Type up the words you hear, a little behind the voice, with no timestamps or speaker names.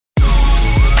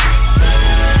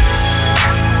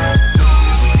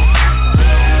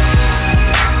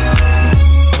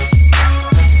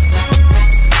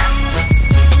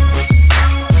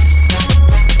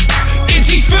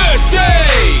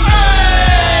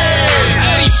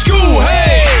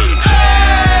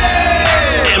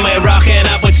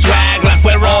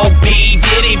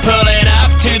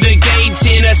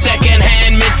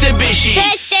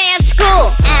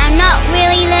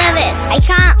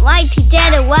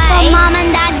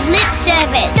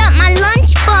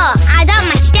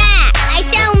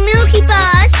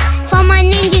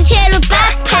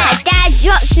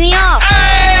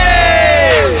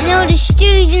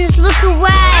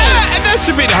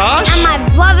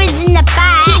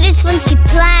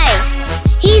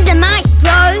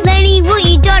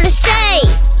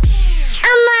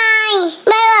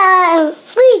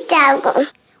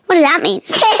does that mean?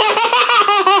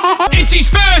 It's his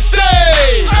first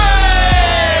day!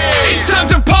 Hey! It's time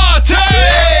to party!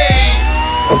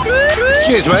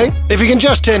 Excuse me, if you can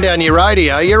just turn down your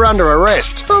radio, you're under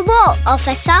arrest. For what,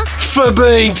 officer? For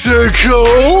being too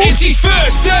cool. It's his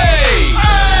first day!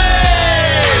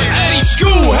 Hey! At his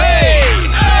school, hey!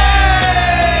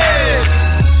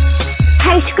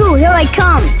 Hey, school, here I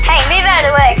come. Hey, move out of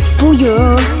the way. Booyah.